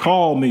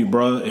 call me,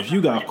 bro. If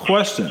you got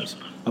questions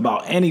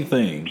about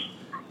anything,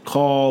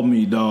 call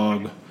me,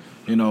 dog.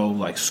 You know,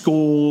 like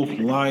school,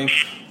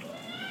 life,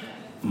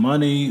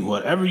 money,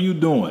 whatever you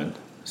doing,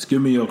 just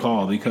give me a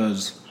call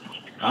because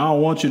I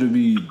don't want him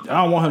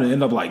to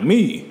end up like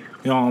me.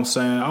 You know what I'm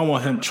saying? I don't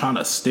want him trying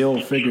to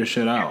still figure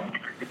shit out.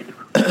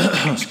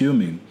 Excuse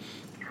me.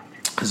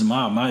 Because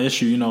my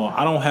issue, you know,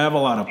 I don't have a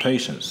lot of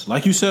patience.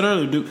 Like you said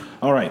earlier, dude.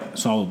 All right,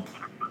 so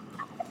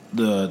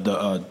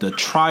the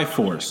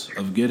triforce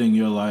of getting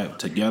your life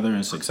together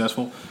and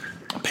successful: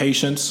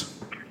 patience,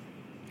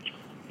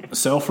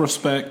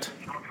 self-respect,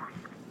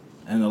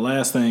 and the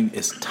last thing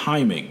is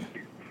timing.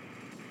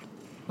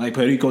 Like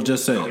Perico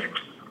just said,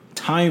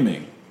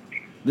 timing.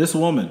 This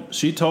woman,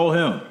 she told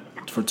him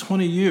for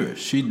 20 years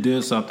she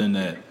did something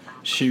that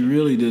she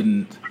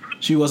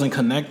wasn't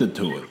connected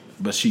to it,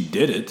 but she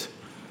did it.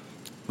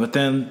 But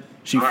then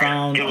she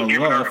found a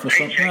love for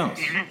something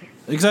else.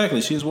 Exactly.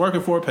 She was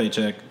working for a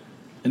paycheck,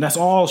 and that's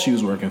all she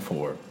was working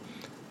for.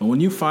 But when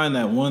you find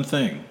that one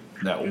thing,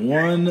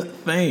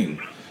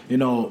 you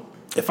know,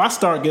 if I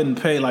start getting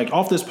paid, like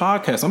off this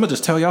podcast, I'm going to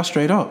just tell y'all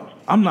straight up.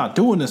 I'm not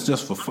doing this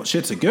just for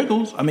shits and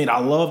giggles. I mean, I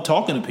love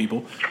talking to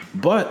people,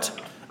 but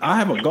I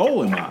have a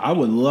goal in mind. I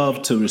would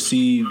love to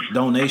receive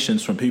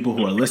donations from people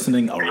who are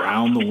listening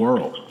around the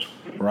world,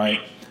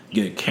 right?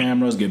 Get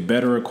cameras, get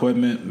better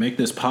equipment, make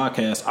this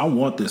podcast. I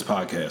want this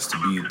podcast to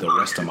be the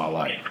rest of my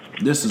life.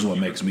 This is what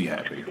makes me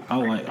happy.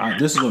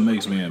 This is what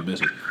makes me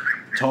ambitious.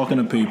 Talking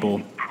to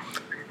people,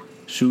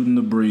 shooting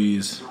the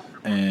breeze,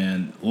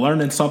 and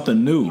learning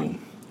something new.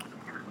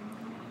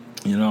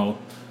 You know,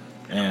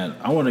 and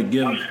I want to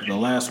give the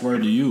last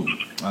word to you,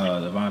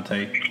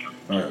 Devontae.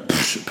 Or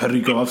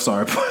Perico, I'm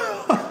sorry.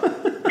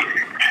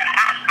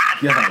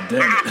 God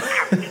damn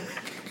it.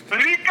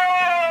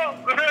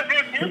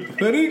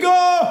 Perico!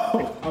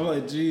 I'm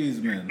like,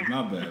 jeez, man.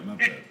 My bad.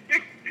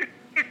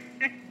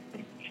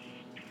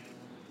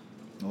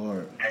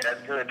 Lord. Hey,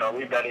 that's good, though.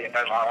 We got it.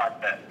 That's why I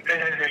like that.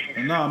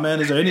 No, man,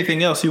 is there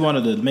anything else you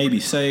wanted to maybe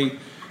say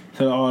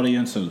to the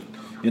audience? Or,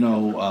 you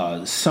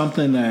know,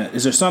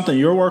 is there something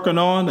you're working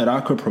on that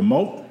I could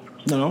promote?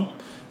 You know,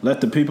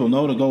 let the people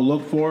know to go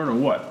look for it or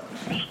what?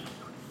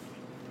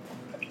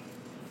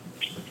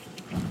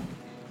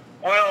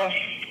 Well,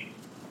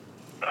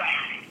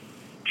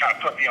 try to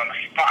put me on the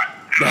spot.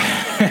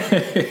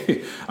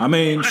 I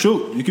mean,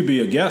 shoot, you could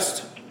be a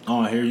guest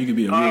on here. You could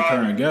be a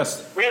recurring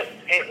guest.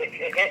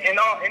 In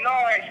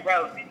all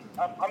actuality,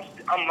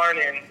 I'm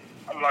learning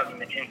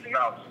the ins and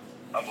outs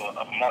of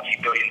a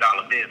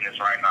multi-billion-dollar business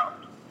right now.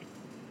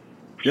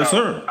 Yes,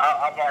 sir.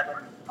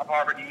 I've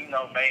already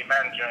made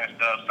manager and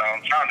stuff, so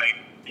I'm trying to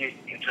get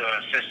into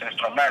assistant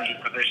store manager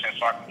position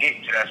so I can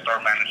get to that store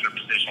manager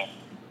position.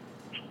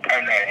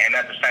 And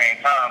at the same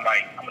time,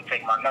 like, I'm gonna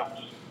take my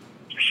notes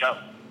for sure.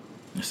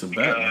 It's a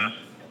bet, man.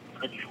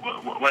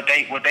 What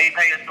they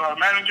pay a store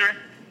manager,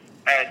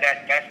 that's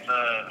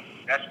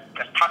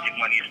pocket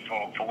money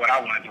for what I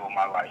want to do in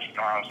my life. You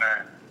know what I'm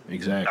saying?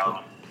 Exactly. So,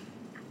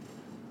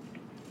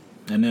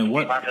 and then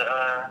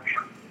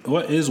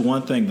what is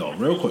one thing though,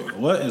 real quick?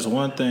 What is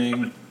one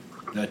thing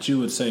that you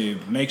would say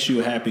makes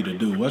you happy to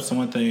do? What's the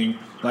one thing?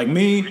 Like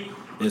me,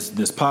 it's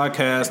this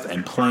podcast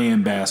and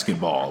playing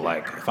basketball.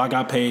 Like if I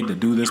got paid to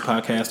do this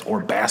podcast or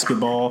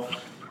basketball,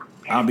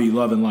 I'll be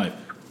loving life.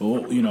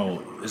 Well, you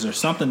know, is there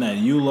something that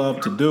you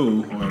love to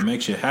do or it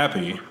makes you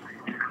happy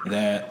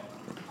that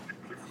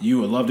you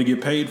would love to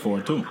get paid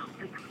for too?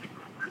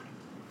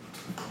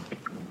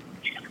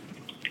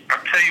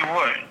 I'll tell you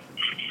what.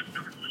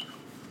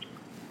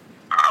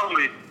 I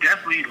would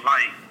definitely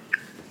like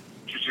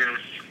to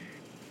just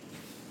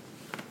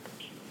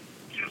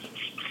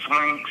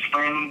swing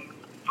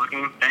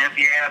fucking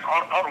fancy ass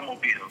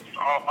automobiles,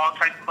 all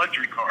types of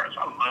luxury cars.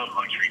 I love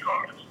luxury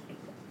cars.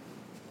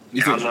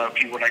 I love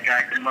people that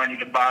got the money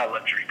to buy a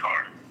luxury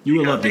car. You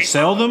would love to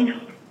sell them?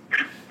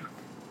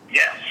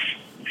 Yes.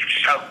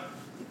 So.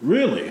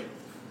 Really?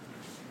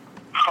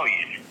 Oh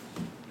yeah.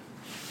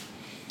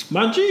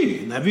 My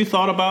G, have you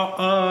thought about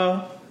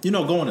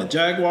going to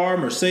Jaguar,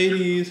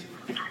 Mercedes,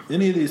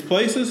 any of these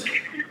places?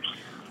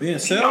 Being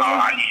salesman? No,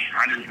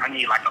 I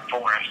need like a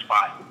foreign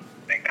spot.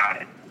 They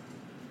got it.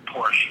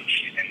 Porsche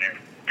shit in there.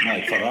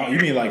 Like Ferrari? You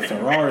mean like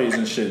Ferraris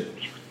and shit?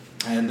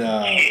 And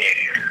yeah.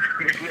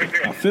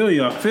 I feel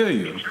you.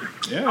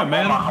 Yeah,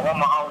 man. I want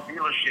my own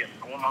dealership.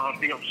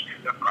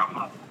 That's what I'm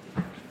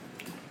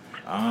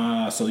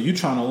on. So you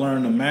trying to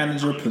learn the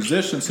manager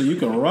position so you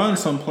can run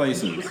some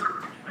places?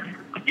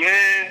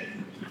 Yeah.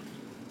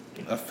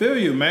 I feel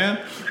you, man.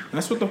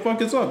 That's what the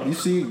fuck is up. You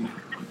see,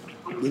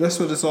 that's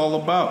what it's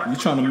all about. You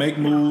trying to make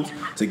moves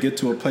to get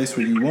to a place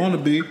where you want to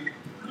be,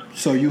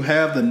 so you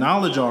have the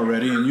knowledge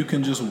already and you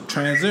can just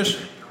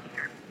transition.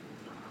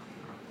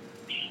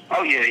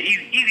 Oh yeah,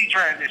 easy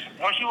transition.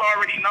 Once you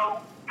already know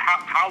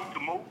how to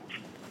move,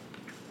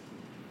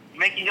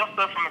 making your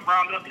stuff from the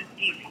ground up is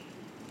easy.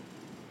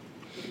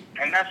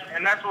 And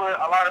that's what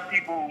a lot of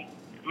people.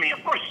 I mean,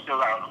 of course, you still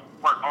gotta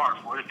work hard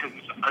for it because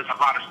it's a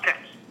lot of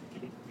steps.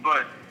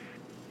 But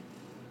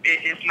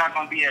it's not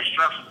gonna be as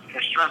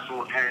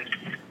stressful as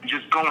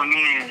just going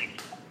in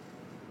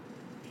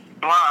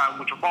blind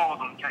with your balls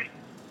on the table.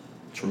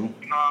 True.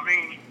 You know what I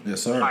mean?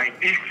 Yes, sir. Like,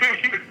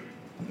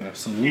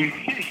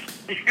 Absolutely.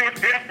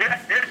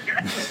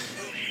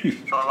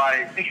 so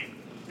like,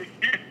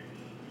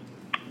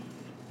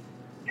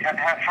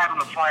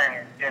 having a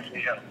plan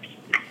definitely helps.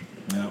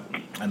 Yeah,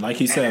 and like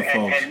he said,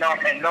 folks. And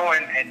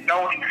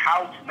knowing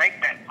how to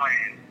make that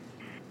plan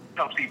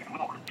helps even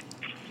more.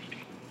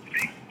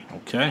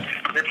 Okay.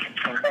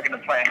 Making a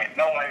plan and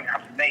knowing how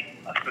to make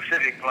a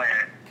specific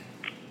plan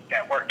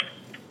that works.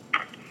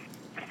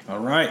 All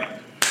right.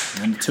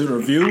 And to the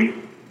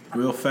review,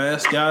 real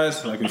fast,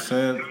 guys. Like I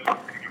said,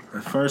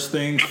 the first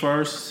things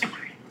first,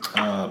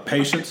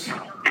 patience.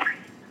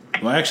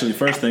 Well, actually,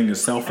 first thing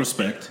is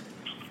self-respect.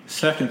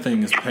 Second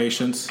thing is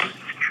patience.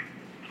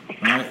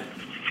 Right?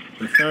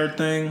 The third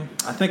thing,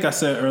 I think I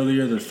said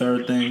earlier the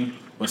third thing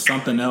was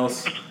something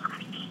else,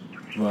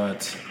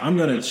 but I'm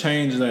going to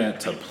change that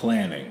to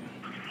planning.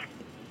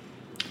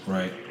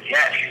 Right?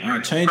 Yes. All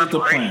right, change it to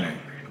planning.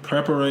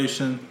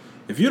 Preparation.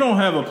 If you don't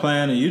have a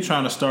plan and you're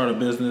trying to start a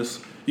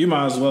business, you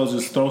might as well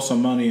just throw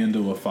some money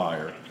into a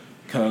fire.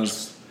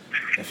 Because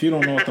if you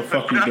don't know what the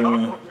fuck you're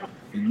doing,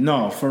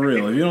 no, for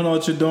real. If you don't know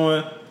what you're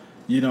doing,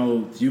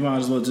 you might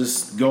as well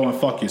just go and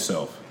fuck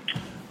yourself.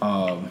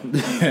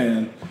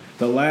 And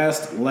the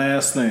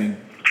last thing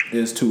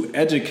is to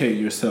educate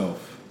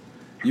yourself.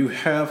 You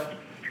have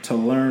to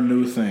learn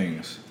new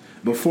things.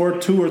 Before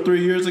 2 or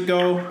 3 years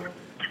ago,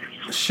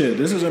 shit,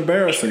 this is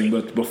embarrassing,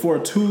 but before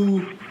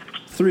 2,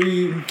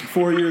 3,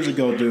 4 years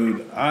ago,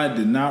 dude, I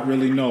did not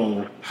really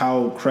know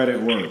how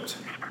credit worked.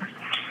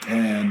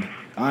 And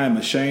I am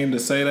ashamed to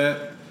say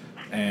that.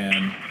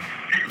 And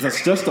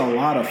that's just a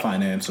lot of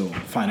financial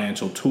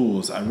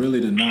tools. I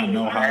really did not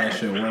know how that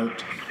shit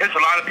worked. There's a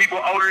lot of people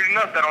older than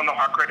us that don't know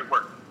how credit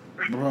works.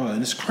 Bro,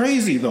 and it's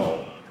crazy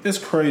though. It's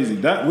crazy.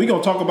 That we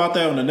gonna talk about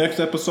that on the next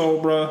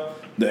episode, bro.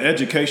 The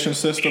education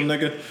system,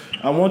 nigga.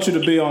 I want you to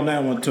be on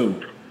that one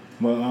too.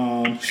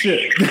 But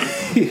shit,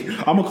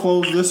 I'm gonna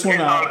close this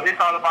one out. It's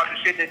all about the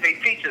shit that they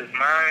teach us,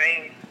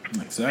 man.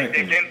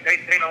 Exactly. They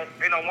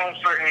don't want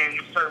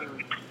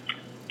certain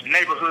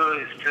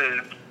neighborhoods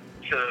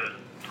to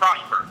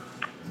prosper.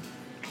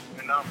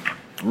 You know.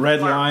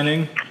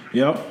 Redlining.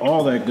 Yep,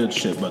 all that good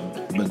shit.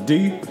 But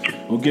D,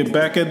 we'll get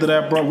back into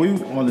that, bro. We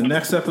on the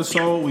next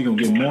episode, we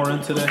gonna get more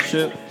into that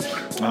shit.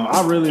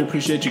 I really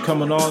appreciate you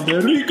coming on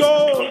there.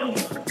 Rico!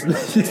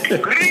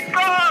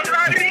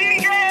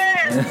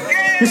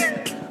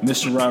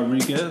 Mr.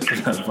 Rodriguez.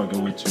 I'm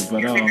fucking with you.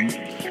 But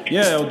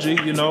yeah, LG,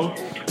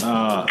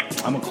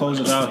 I'm gonna close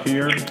it out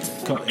here.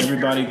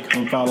 Everybody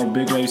come follow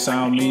Big Wave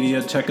Sound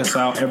Media. Check us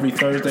out every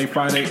Thursday,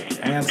 Friday,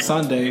 and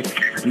Sunday.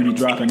 We be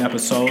dropping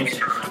episodes.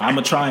 I'm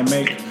gonna try and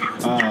make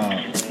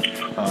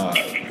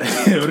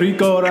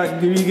Rico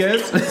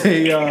Rodriguez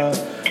a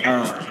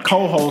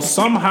co-host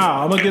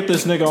somehow. I'm gonna get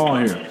this nigga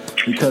on here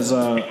because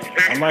I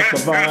like the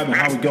vibe and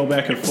how we go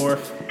back and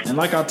forth. And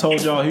like I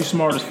told y'all, he's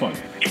smart as fuck.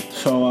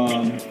 So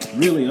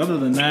really, other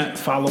than that,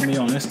 follow me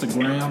on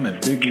Instagram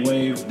at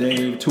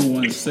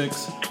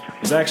BigWaveDave216.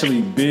 It's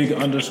actually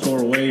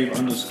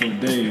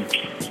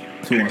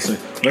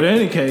Big_Wave_Dave216. But in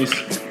any case,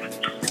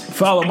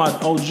 follow my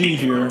OG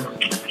here.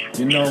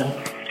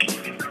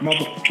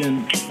 Motherfucking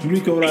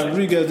Rico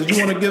Rodriguez. Did you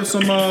want to give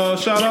some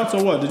shout outs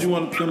or what? Did you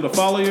want them to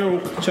follow you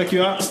or check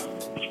you out?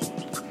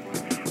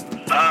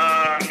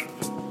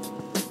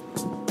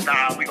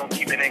 Nah, we gonna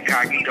keep it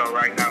incognito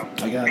right now.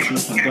 I got you.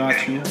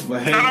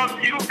 But hey, shout out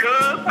to you, cuz,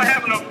 for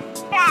having a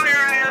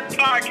fire-ass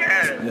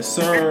podcast. Yes,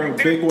 sir.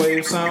 Big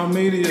Wave Sound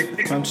Media.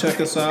 Come check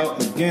us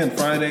out again.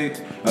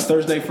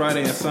 Thursday,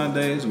 Friday, and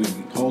Sundays. We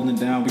holding it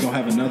down. We're gonna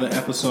have another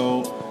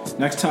episode.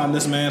 Next time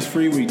this man's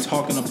free, we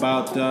talking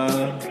about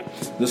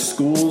the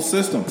school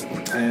system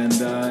and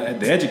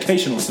the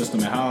educational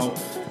system and how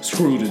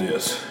screwed it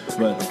is.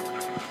 But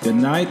good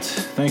night.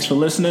 Thanks for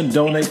listening.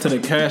 Donate to the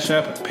Cash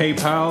App,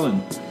 PayPal,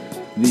 and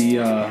the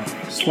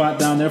spot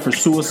down there for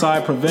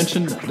suicide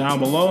prevention down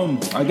below.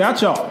 I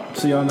got y'all.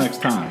 See y'all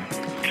next time.